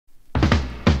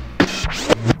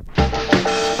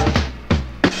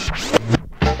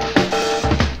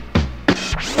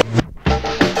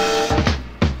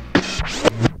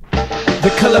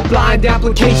find the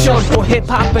application for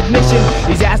hip-hop admission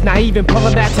is as naive and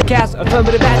problematic as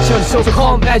affirmative action. So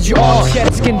calm as you are,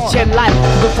 shed skin, shed light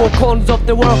to the four corners of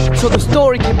the world, so the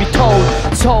story can be told.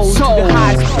 Told to the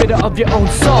highest bidder of your own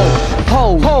soul.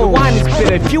 The wine is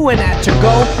bitter if you ain't at your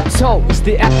goal. So it's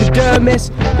the epidermis,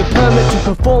 the permit to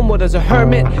perform what as a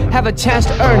hermit, have a chance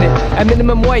to earn it at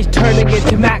minimum wage, turning it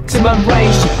to maximum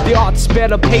range. The arts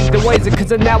better pave the ways,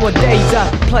 cause nowadays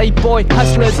playboy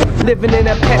hustlers living in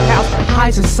a penthouse,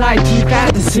 high society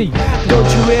fantasy. Don't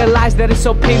you realize that it's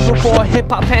so painful for a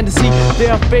hip-hop fantasy?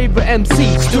 Their favorite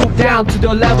MC stoop down to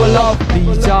the level of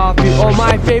these are all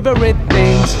my favorite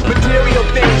things. Material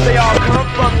things, they all come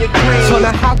from your dreams. So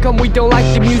now how come we don't like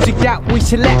the music that we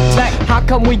select? How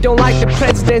come we don't like the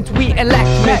presidents we elect?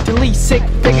 Mentally sick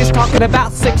figures talking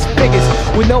about six figures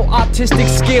with no artistic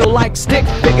skill like stick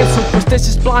figures.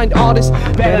 Superstitious blind artists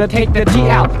better take the T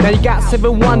out. Now you got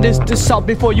 7 wonders to solve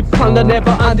before you plunder.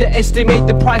 Never underestimate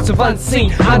the price of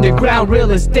unseen underground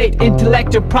real estate,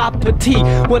 intellectual property.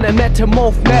 When a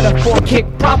metamorph metaphor kick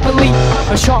properly,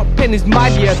 a sharp pen is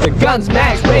mightier. The guns,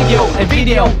 mags, radio and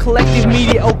video, collective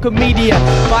mediocre media,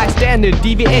 bystander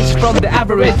deviation from the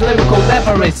average, lyrical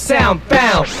leverage, sound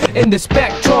found in the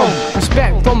spectrum.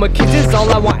 Respect from a kid is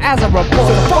all I want as a report.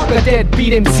 So fuck a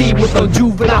deadbeat MC with no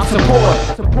juvenile support.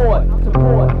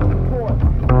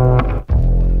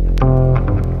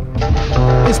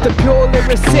 It's the pure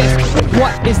lyricist.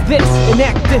 What is this? An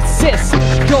ecdysis.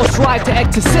 Ghost right to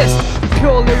exorcist.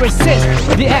 Pure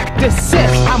lyricist, the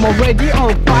ecdysis. I'm already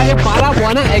on fire, but I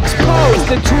wanna explode. It's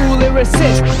the true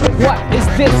lyricist. What is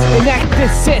this? An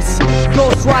ecdysis.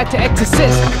 Ghost right to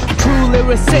exorcist. True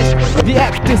lyricist, the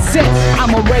ecdysis.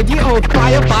 I'm already on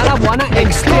fire, but I wanna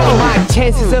explode. My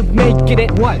chances of making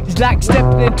it is like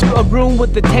stepping into a room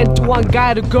with a 10-to-1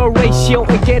 guy to girl ratio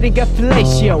and getting a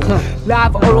fellatio.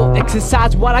 Live oral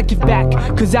exercise, what I give back,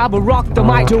 cause I will rock the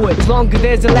mic. Do it as long as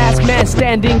there's a last man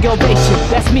standing ovation.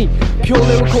 That's me, pure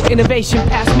lyrical innovation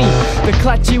past me. The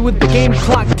clutchy with the game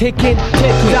clock ticking.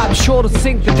 Cause I'm sure to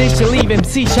sink the dish and leave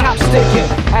MC shop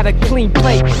sticking. At a clean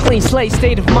plate, clean slate,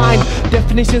 state of mind.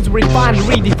 Definitions refined and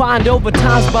redefined over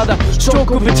times by the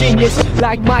stroke of a genius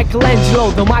like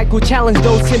Michelangelo. The mic will challenge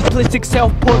those simplistic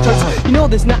self-portraits. You know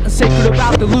there's nothing sacred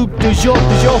about the loop du jour,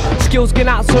 cause your skills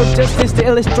cannot serve justice to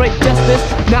illustrate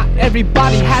justice. Not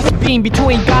everybody has been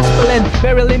between gospel and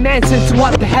Marilyn Manson, so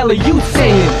what the hell are you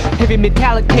saying? Heavy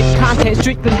metallic tape content,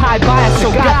 strictly high bias.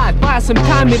 So God, buy some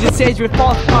time in this age with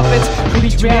false prophets.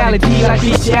 Bleach reality like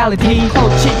bestiality.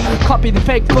 Cold cheap, copy the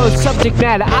fake first subject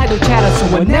matter, idle chatter.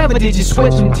 So whenever did you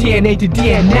switch from TNA to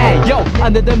DNA? Yo,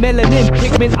 under the melanin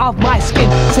pigment of my skin,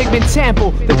 segment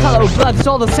sample, the color of blood is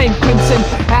all the same crimson.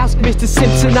 Ask Mr.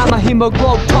 Simpson, I'm a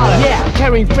hemoglobin. Yeah,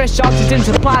 carrying fresh oxygen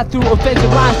supply through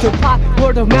offensive lines to apply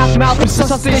word of mouth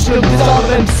resuscitation of dissolved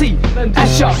MC.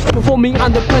 Asher, performing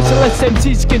under pressure, less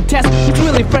MCs can test who's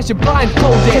really fresh and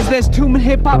blindfolded. Cause there's too many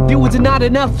hip-hop viewers and not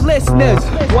enough listeners.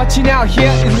 Watching out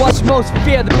here is what's most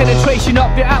fear, the penetration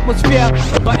of your atmosphere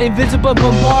by invisible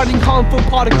bombarding harmful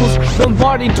particles,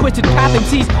 bombarding twisted path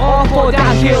MCs all fall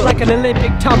down here like an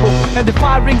Olympic tumble. And the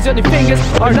 5 rings on your fingers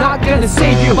are not gonna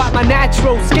save you. But my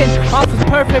natural skin offers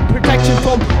perfect protection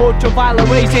from ultraviolet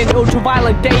rays and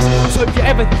ultraviolet days. So if you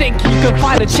ever think you can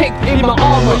find a chick in my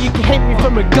armor, you can hit me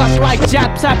from a gust like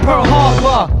Japs at Pearl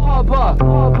Harbor.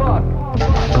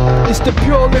 It's the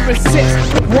pure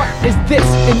lyricist. What is this?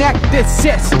 An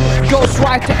ecdysis. Ghost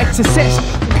right to exorcist.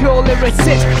 Pure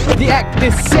lyricist, the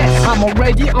ecdysis. I'm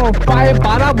already on fire,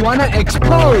 but I wanna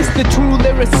explode. It's the true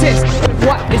lyricist.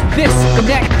 What is this? An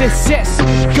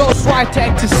ecdysis. Ghost right to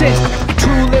exorcist.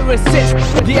 True lyricist,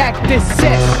 the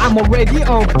ecdysis. I'm already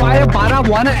on fire, but I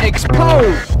wanna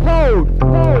explode.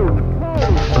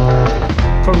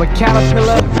 From a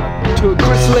caterpillar to a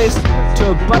chrysalis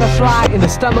to a butterfly in the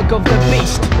stomach of the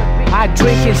beast. I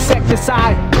drink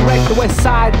insecticide, direct the west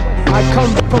side. I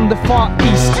come from the far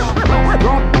east.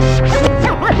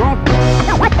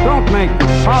 Don't make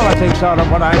politics out of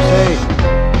what I say.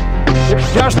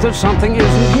 It's just that something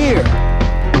isn't here.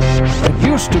 It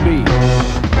used to be,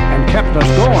 and kept us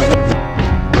going.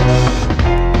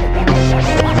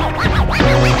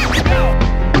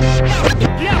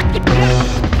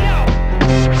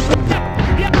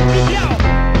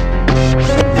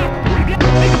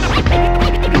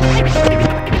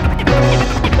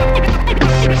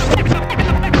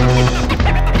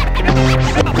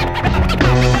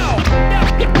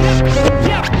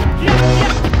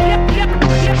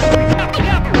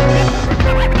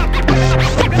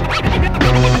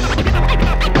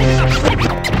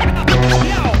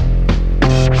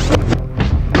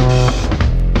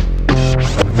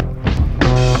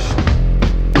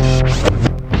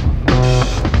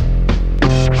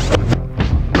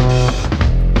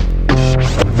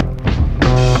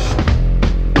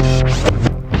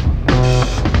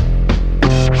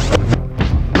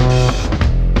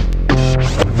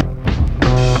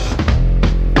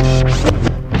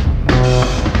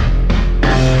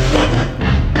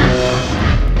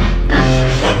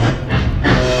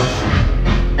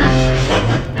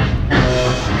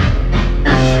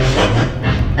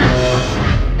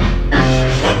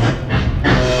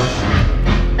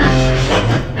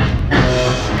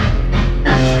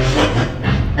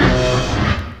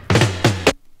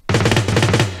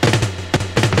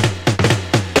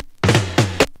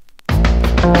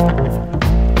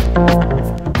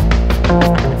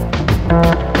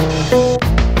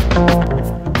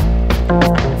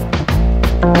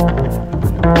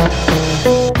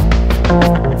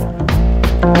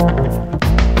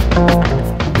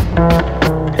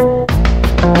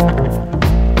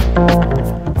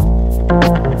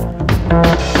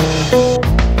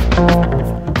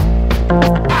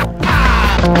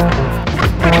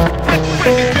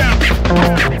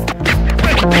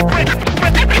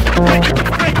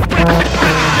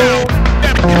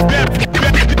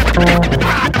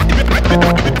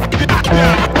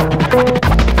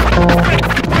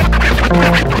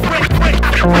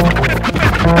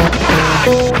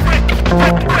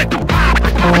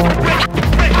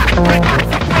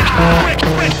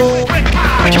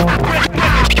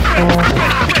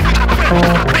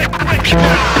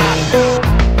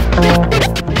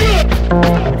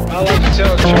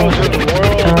 chosen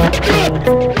world.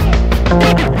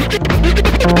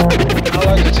 I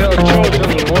like to tell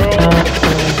chosen world.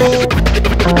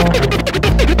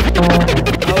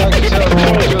 I like to tell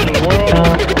chosen world.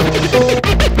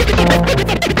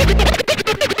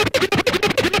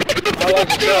 I like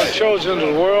to tell chosen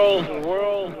world.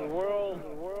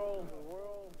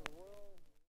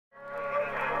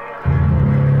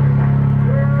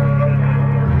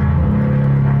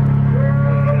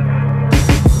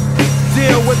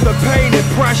 With the pain and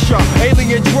pressure,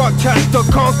 alien drug tester,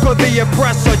 conquer the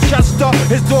oppressor. Chester,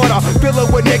 his daughter, fill her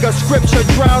with nigga scripture,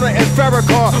 drown her in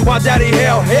Terrorcotta while daddy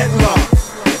hail Hitler.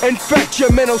 Infect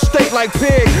your mental state like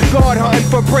pig, guard hunting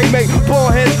for prey, make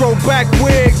bald heads grow back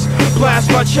wigs. Blast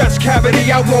my chest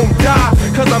cavity, I won't die,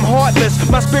 cause I'm heartless,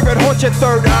 my spirit haunts your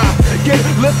third eye. Get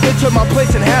lifted to my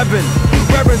place in heaven.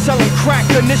 Reverend selling crack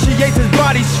initiates his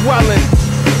body swelling.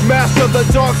 Master the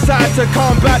dark side to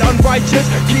combat unrighteous.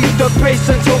 Keep the pace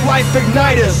until life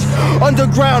ignites us.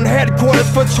 Underground headquarters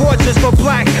for torches for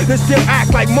black that still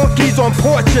act like monkeys on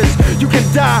porches. You can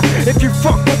die if you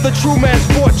fuck with the true man's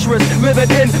fortress, living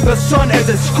in the sun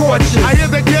as it scorches. I hear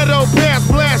the ghetto bass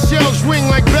blast, shells ring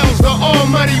like bells. The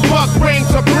almighty buck reigns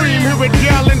supreme. Hear it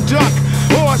yell and duck.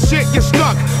 Oh shit, you're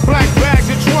stuck. Black bags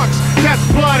and trucks, that's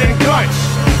blood and guts.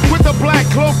 With the black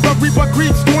cloak, the reaper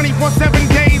creeps 24/7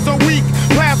 days a week.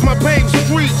 Plasma paved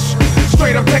streets,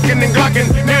 straight up teching and glocking,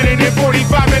 90 and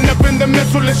 45 and up in the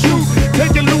missile and shoot.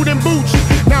 Taking loot and boots,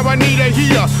 now I need a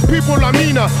heater. People are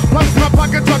meaner, plus my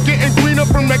pockets are getting greener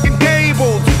from wrecking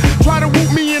cables. Try to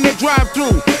whoop me in the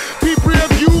drive-thru. People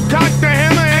of you, cock the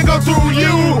hammer and go through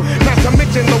you. Not to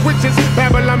mention the witches,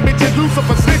 Babylon bitches,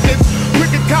 Lucifer snitches.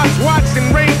 Wicked cops watch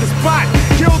and raid the spot.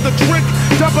 Kill the trick,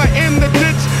 dump her in the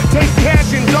ditch. Take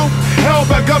cash and dope, held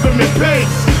by government base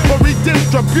for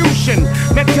redistribution.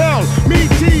 Now tell me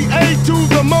TA to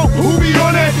the mo, who be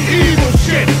on that evil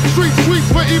shit? Street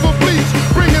sweets for evil bleach,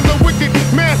 bringing the wicked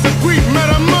massive grief,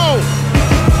 metamo.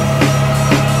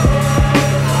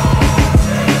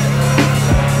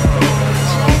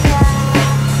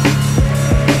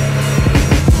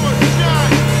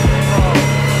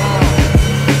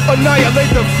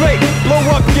 Annihilate the fake, blow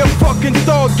up your fucking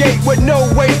Stargate with no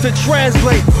ways to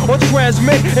translate or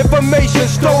transmit information,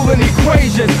 stolen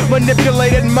equations,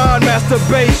 manipulated mind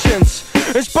masturbations.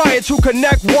 Inspired to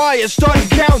connect wires, starting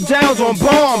countdowns on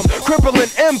bombs, crippling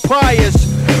empires.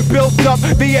 Built up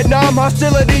Vietnam,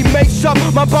 hostility makes up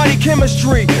my body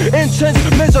chemistry. Intense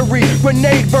misery,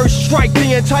 grenade burst, strike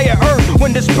the entire earth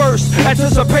when dispersed.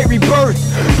 Anticipate rebirth,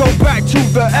 go back to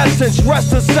the essence,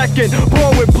 rest a second,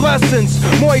 born with blessings,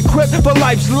 more equipped for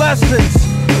life's lessons.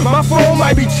 My phone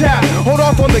might be tapped, hold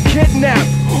off on the kidnap,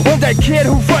 on that kid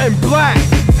who frontin' black.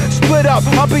 Split up,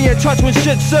 I'll be in touch when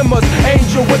shit simmers.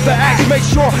 Angel with the axe, make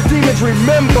sure demons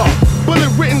remember. Bullet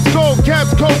written skull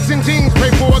caps, coats and jeans.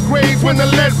 Pray for a grave when the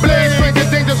lead blaze. Stranger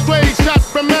danger strays, shots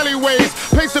from alleyways.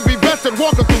 Pace to be vested,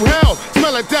 walking through hell.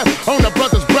 Smell of death on a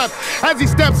brother's breath. As he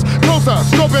steps closer,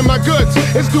 scoping my goods.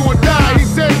 It's do or die. He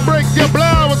said, break your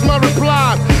blow, was my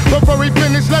reply. Before he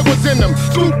finished, that was in him.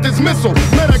 Scooped his missile,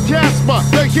 met a Casper.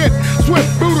 The hit, swift,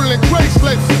 brutal, and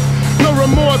traceless. No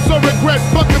remorse or regret,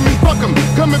 fuck him and fuck him.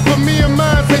 Coming for me and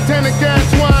mine, satanic ass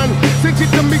swine. Think you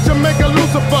can meet Jamaica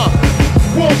Lucifer.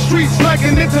 Walk streets like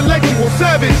an intellectual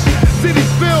savage.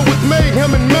 Cities filled with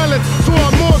mayhem and malice. So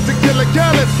I'm more to kill a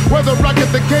callous. Whether rocket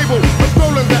the cable or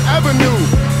strolling the avenue.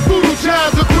 Voodoo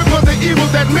childs equipped for the evil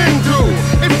that men do.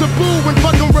 It's taboo when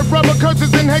fucking with rubber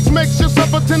curses and hex makes you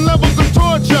suffer 10 levels of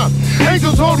torture.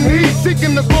 Angels holding heat,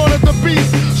 seeking the thought of the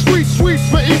beast. Street sweeps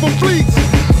for evil fleets,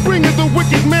 bringing the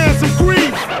wicked man some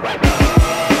grief.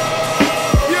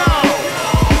 Yo,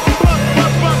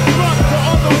 fuck to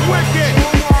all the wicked.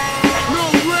 No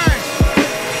rest.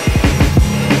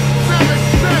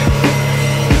 7-6.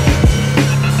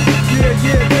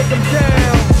 Yeah, take them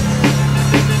down.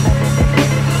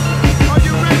 Are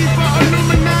you ready for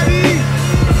Illuminati?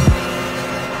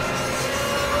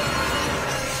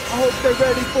 I hope they're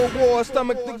ready for war,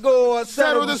 stomach the gore,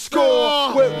 settle the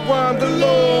score with rhyme the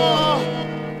law.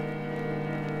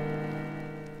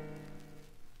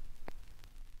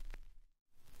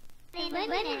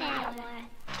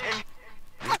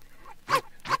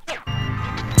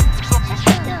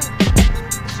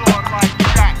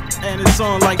 And it's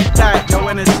on like that, yo,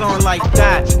 and it's on like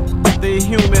that. The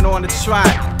human on the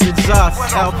track, it's us,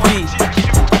 LP.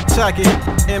 Check it,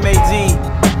 MAD.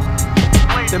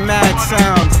 The mad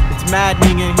sounds, it's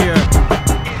maddening in here.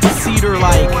 Cedar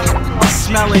like,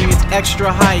 smelling, it's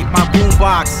extra hype. My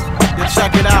boombox Then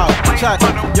check it out. Check.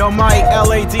 Yo, Mike,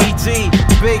 LADD.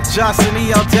 Big Justin,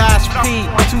 EL-P.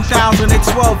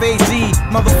 2012 AD.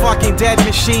 Motherfucking Dead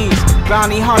Machines.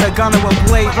 Bounty Hunter, Gunner with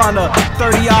Blade Runner.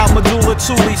 30-odd Medulla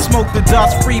Thule. Smoke the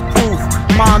dust, free proof.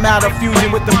 Mom out of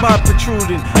fusion with the mud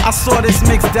protruding. I saw this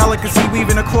mixed delicacy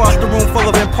weaving across the room full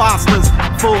of imposters.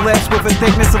 Full lips with a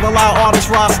thickness of a loud artist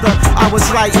roster. I was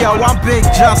like, yo, I'm Big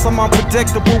Just, I'm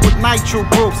unpredictable with nitro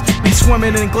groups. Be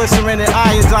swimming in glycerin and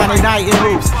iodine and night in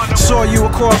loops. Saw you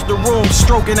across the room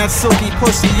stroking that silky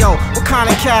pussy, yo. What kind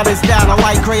of cat is that? A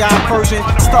light gray-eyed Persian.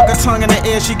 Stuck her tongue in the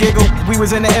air, she giggled. We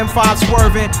was in the M5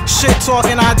 swerving. Shit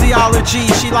talking ideology.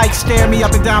 She like stare me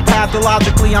up and down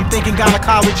pathologically. I'm thinking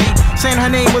gynecology. Saying her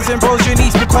name was Ambrosia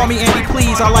Niece, but call me Andy,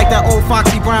 please. I like that old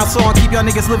Foxy Brown song, keep y'all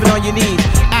niggas living on your knees.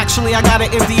 Actually, I got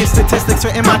an MD in statistics for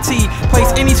MIT.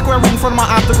 Place any square root in front of my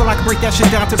optical, I can break that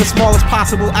shit down to the smallest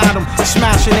possible atom.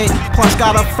 Smashing it, plus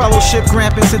got a fellowship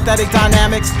grant in synthetic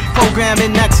dynamics.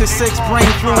 Programming Nexus 6, brain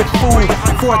fluid food.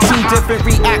 14 different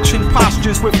reaction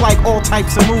postures with like all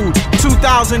types of mood.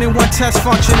 2001 test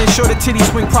function, ensure the titties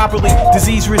swing properly.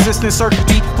 Disease resistant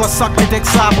circuitry, plus suck the dick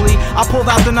sobbly. I pulled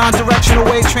out the non-directional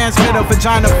wave transmitter,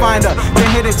 vagina finder. Then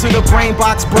hit it to the brain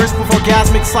box, burst with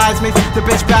orgasmic seismic. The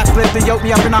bitch backflip, then yoke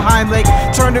me up in a hind leg.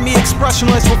 Turned to me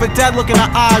expressionless with a dead look in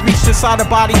her eye. Reached inside the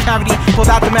body cavity, pulled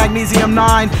out the magnesium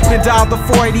 9. Then dialed the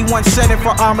 481 setting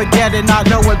for Armageddon. Not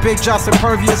knowing Big Just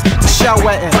impervious to shell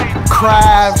wetting.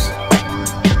 Crabs,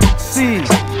 C,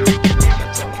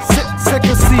 sick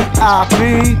of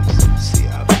CIB.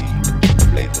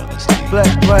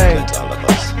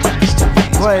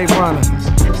 Bladerunners.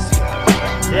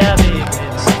 Yeah, baby.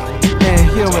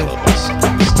 Inhuman.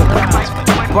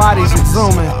 Bodies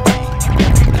exhuming.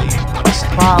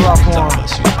 Pile up on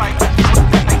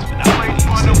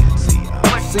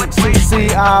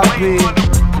CIB.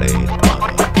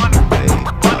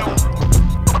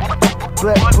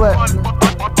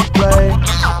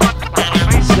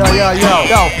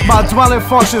 Yo, my dwelling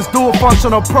functions dual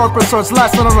functional purpose, so it's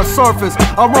lesson on the surface.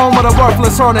 I roam with a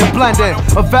worthless earning blending.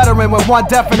 A veteran with one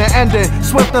definite ending.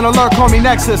 Swift and alert, call me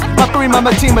Nexus. My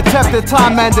 3-member team attempted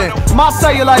time ending. My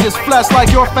cellulite is flesh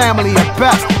like your family at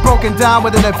best. Broken down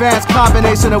with an advanced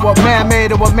combination of what man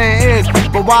made and what man is.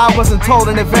 But why I wasn't told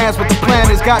in advance what the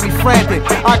plan is got me frantic.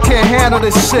 I can't handle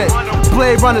this shit.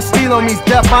 Blade Runner steal on me's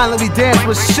death, violently dance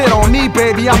with shit on me,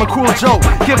 baby. I'm a cruel joke.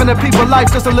 Giving the people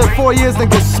life just to live 4 years then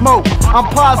get smoked. I'm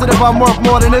positive I'm worth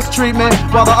more than this treatment,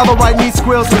 while the other white meat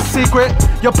squeals in secret.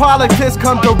 Your politics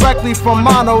come directly from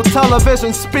mono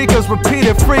television speakers,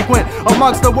 repeated frequent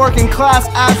amongst the working class,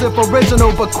 as if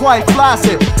original but quite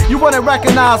flaccid. You wouldn't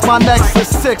recognize my Nexus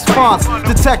 6 fonts,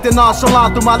 detected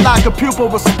nonchalant through my lack of pupil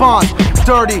response.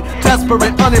 Dirty,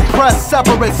 desperate, unimpressed,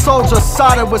 separate soldier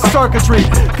soldered with circuitry.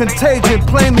 Contagion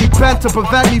plainly bent to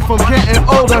prevent me from getting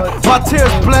older. My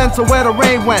tears blend to where the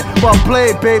rain went. Well,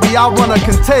 Blade, baby, I run a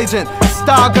contagion.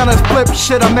 Style gunners flip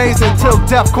shit amazing till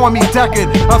death call me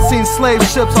decadent. I've seen slave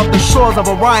ships off the shores of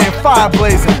Orion fire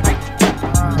blazing.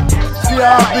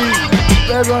 CRB,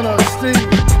 Bladerunners, Steve.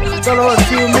 Fellow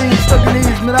you me, stuck in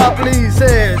these monopolies.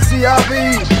 Yeah,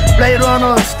 CRB,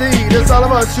 Bladerunners, Steve. That's all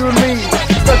of us, you and me.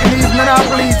 Stuck in these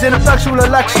monopolies, ineffectual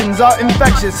elections are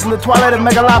infectious in the twilight of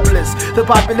megalopolis. The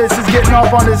populace is getting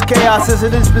off on this chaos as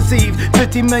it is perceived.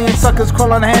 50 million suckers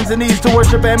crawl on hands and knees to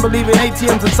worship and believe in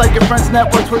ATMs and psychic friends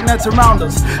networks with nets around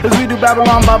us. As we do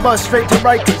Babylon by bus straight to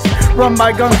Rikers, run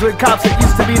by guns with cops that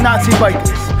used to be Nazi bikers.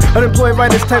 Unemployed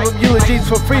writers type of eulogies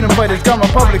for freedom fighters, gun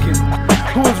Republican.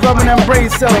 Who is rubbing them brain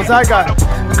cells? I got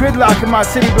gridlock in my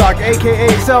city block, aka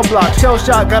cell block. Shell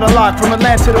shot got a lock from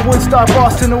Atlanta to Woodstock,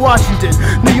 Boston to Washington.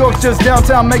 New York's just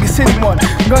downtown, mega city one.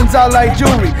 Guns out like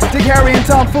jewelry. Dick Harry and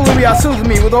Tom Foolery are soothing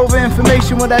me with over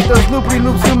information when that does loopy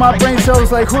loops through my brain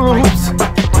cells like hula hoops.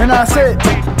 And I said,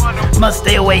 must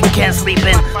stay awake, can't sleep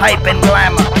in, hype and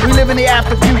glamour. We live in the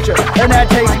after future, and that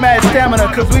takes mad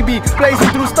stamina. Cause we be blazing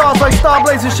through stars like star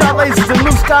blazers, shot lasers, and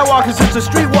Luke Skywalker's just a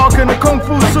streetwalker in a kung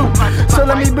fu suit. So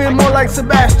let me be more like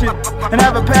Sebastian, and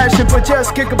have a passion for chess,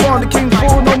 kick upon the king's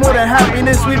fool. No more than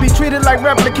happiness, we be treated like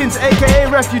replicants, aka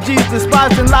refugees,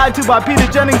 despised and lied to by Peter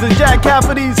Jennings and Jack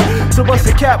Cafferty's. So bust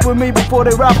a cap with me before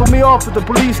they raffle me off at the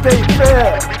police state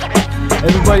fair.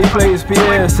 Everybody plays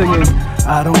Pierre singing,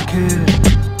 I don't care.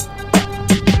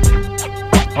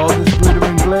 All this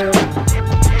glittering glare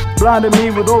blinded me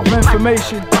with over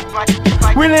information.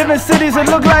 We live in cities that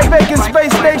look like vacant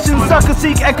space stations. Suckers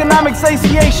seek economic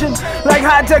satiation like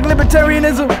high-tech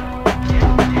libertarianism.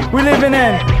 We live in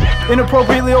an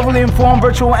inappropriately overly informed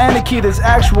virtual anarchy that's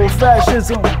actual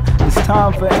fascism. It's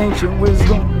time for ancient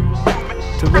wisdom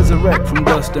to resurrect from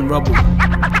dust and rubble.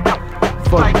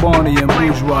 Fuck Barney and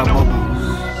bourgeois bubbles.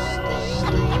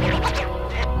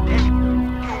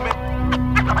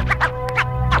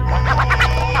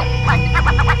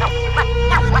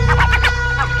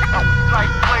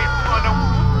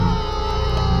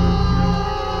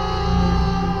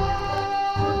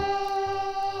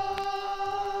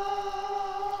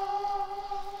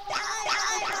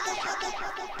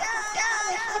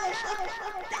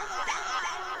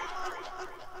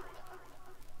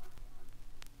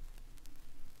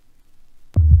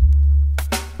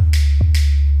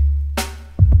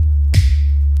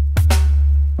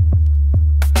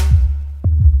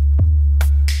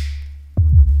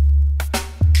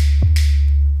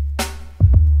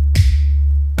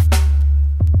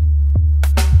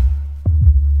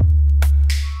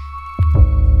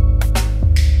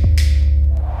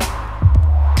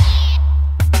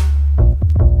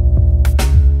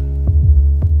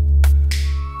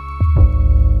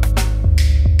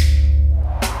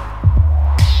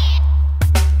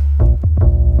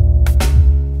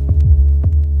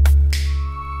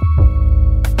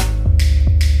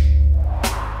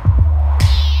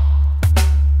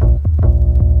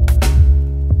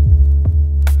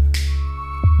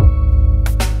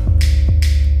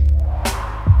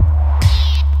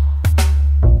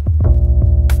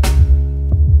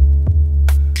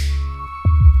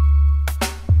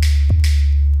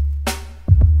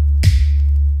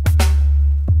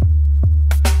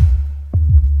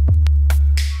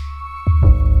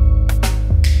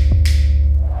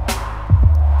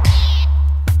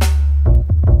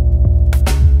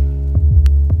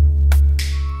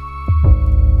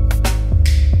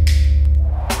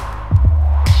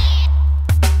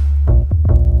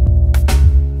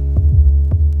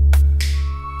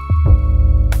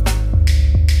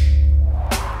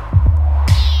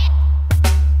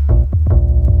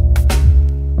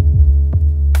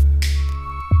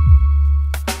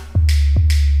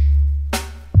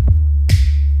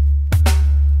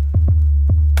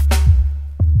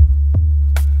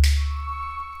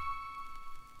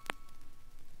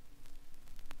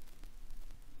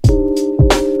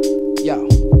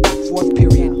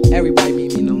 Everybody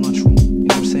meet me in the lunchroom. You know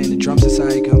what I'm saying? The Drum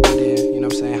Society gonna be there. You know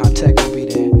what I'm saying? Hot Tech gonna be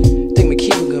there. I think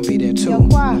Makeba gonna be there too. You know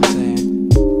what I'm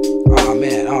saying?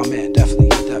 Oh man, definitely.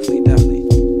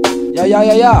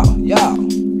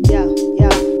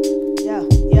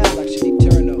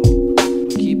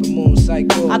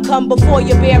 I come before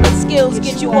you bearing skills,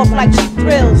 get you off like cheap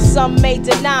thrills. Some may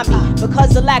deny me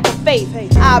because of lack of faith.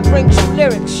 I bring true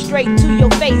lyrics straight to your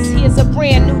face. Here's a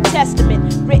brand new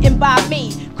testament written by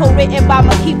me, co-written by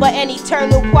Makeba and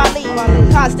eternal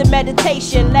Kweli. Constant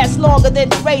meditation lasts longer than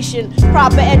duration.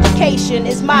 Proper education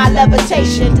is my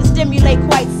levitation. To stimulate,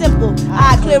 quite simple,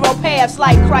 I clear our paths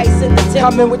like Christ in the temple.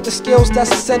 Coming with the skills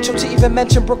that's essential to even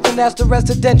mention Brooklyn as the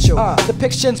residential.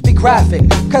 Depictions be graphic,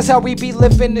 cause how we be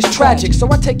living is tragic. So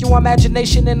I take your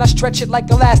imagination and I stretch it like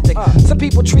elastic. Some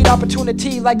people treat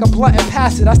opportunity like a blunt and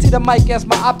pass it. I see the mic as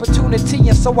my opportunity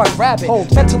and so I grab it.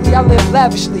 Mentally I live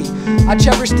lavishly. I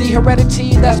cherish the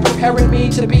heredity that's preparing me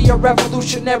to be a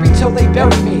revolutionary till they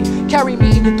bury me. Carry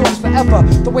me in your thoughts forever.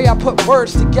 The way I put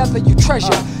words together you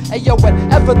treasure. Hey yo,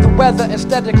 whatever the weather,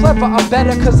 instead of clever I'm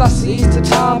better cause I seize the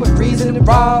time with reason and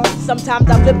rhyme. Sometimes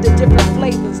I flip the different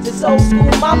flavors. This old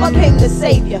school mama came to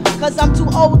save ya, cause I'm too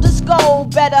old to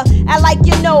scold. Better act like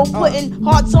you know, putting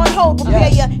hearts on hold.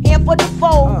 Prepare your hand for the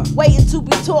fold, waiting to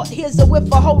be taught. Here's a whiff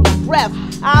of holy breath.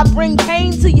 I bring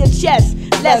pain to your chest.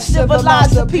 Let's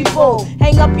civilize the people.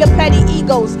 Hang up your petty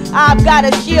egos. I've got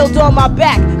a shield on my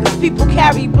back, cause people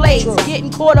carry blades. Getting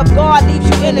caught off guard leaves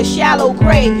you in a shallow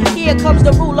grave. Here comes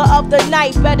the ruler of the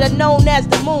night, better known as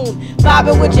the moon.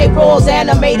 Vibing with J-Rolls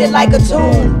animated like a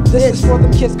tune. This is for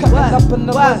them kids cutting up in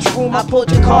the lunchroom. I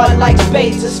pulled your card like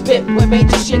spades and spit. What made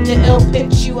your shit the ill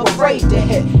pitch you afraid to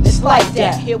hit? It's like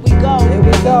that. Here we go. Here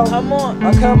we go. Come on.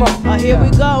 Come on. Here we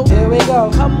go. Here we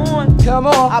go. Come on. Come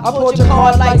on. I pulled your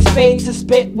card like spades and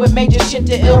spit. What made your shit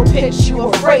the ill pitch you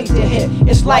afraid to hit?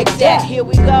 It's like that. Here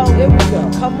we go. Here we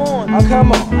go. Come on.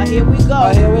 Come on. Here we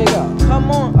go. Here we go. Come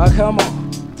on. Come on.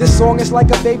 This song is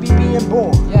like a baby being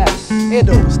born. Yes.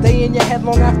 It'll stay in your head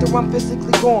long after I'm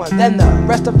physically gone. Then the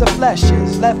rest of the flesh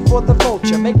is left for the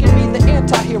vulture, making me the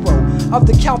anti-hero of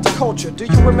the counterculture. Do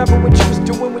you remember what you was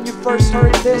doing when you first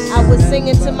heard this? I was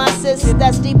singing to my sis,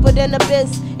 that's deeper than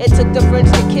abyss. It took the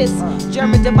French to kiss.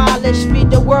 German demolish,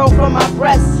 feed the world from my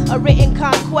breast. A written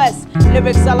conquest.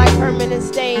 Lyrics are like permanent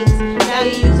stains. Now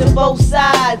you're using both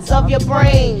sides of your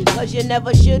brain, cause you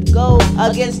never should go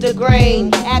against the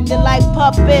grain. Acting like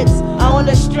puppets on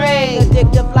a string.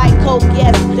 Addictive like coke,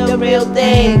 yes, the real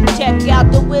thing. Check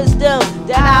out the wisdom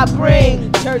that I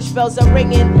bring. Church bells are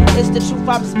ringing, it's the truth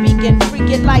I'm speaking.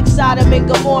 Freaking like Sodom and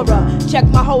Gomorrah. Check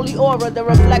my holy aura, the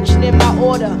reflection in my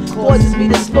order causes me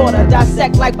to slaughter.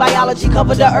 Dissect like biology,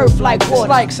 cover the earth like water. It's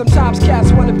like sometimes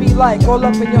cats wanna be like all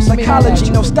up in your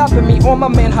psychology. No stopping me on my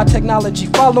man high technology.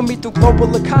 Follow me through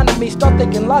global economy, start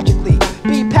thinking logically.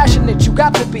 Be passionate, you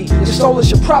got to be. Your soul is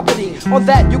your property. On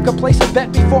that you can place a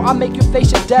bet before I make you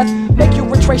face your death. Make you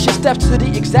retrace your steps to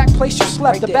the exact place you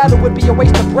slept. The battle would be a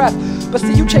waste of breath. But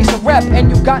see you chase a rep and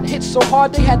you got hit so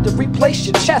hard they had to replace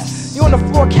your chest. You on the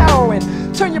floor cowering.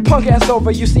 Turn your punk ass over,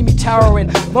 you see me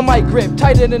towering. My mic grip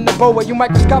tighter than the boa. You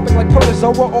microscopic like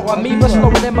protozoa or amoeba.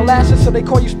 Slower than molasses so they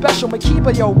call you special.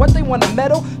 Makeba, yo, what they want to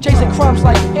medal? Chasing crumbs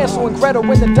like Hansel and Gretel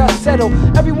when the dust settle.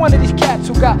 Every one of these cats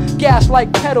who got gas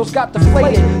like pedals got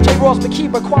deflated. J-Rolls,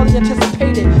 Makeba, quality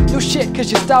anticipated. New shit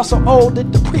cause your style so old it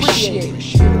depreciated.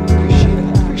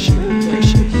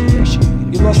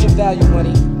 You lost some value,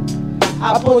 money.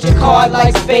 I pulled your card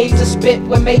like spades to spit.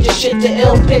 What made your shit the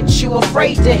ill pitch you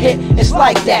afraid to hit? It's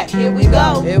like that. Here we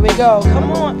go. Here we go.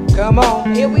 Come on. Come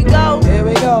on. Here we go. Here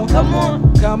we go. Come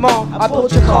on. Come on. I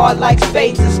pulled your card like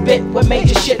spades to spit. What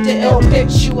made your shit the ill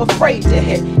pitch you afraid to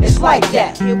hit? It's like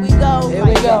that. Here we go. Here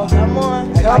we go. Come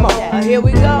on. Come on. Here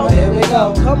we go. Here we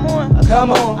go. Come on.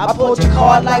 Come on. I pulled your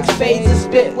card like spades to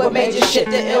spit. What made your shit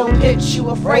the ill pitch you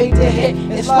afraid to hit?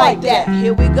 It's like that.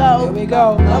 Here we go. Here we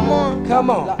go. Come on.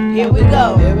 Come on. Here we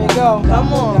go. Here we go.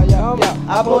 Come on.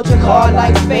 I pulled your card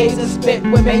like spades and spit.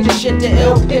 What made your shit the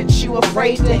ill pitch you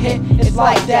afraid to hit? It's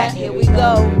like that. Here we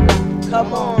go.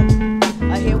 Come on.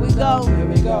 Here we go. Here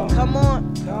we go. Come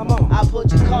on. Come on. I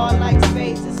pulled your card like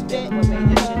spades and spit. What made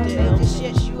your shit the ill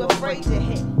shit you afraid to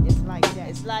hit? It's like that.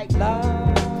 It's like that. Come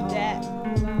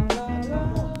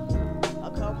on.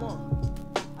 Come on.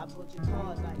 I pulled your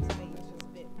card.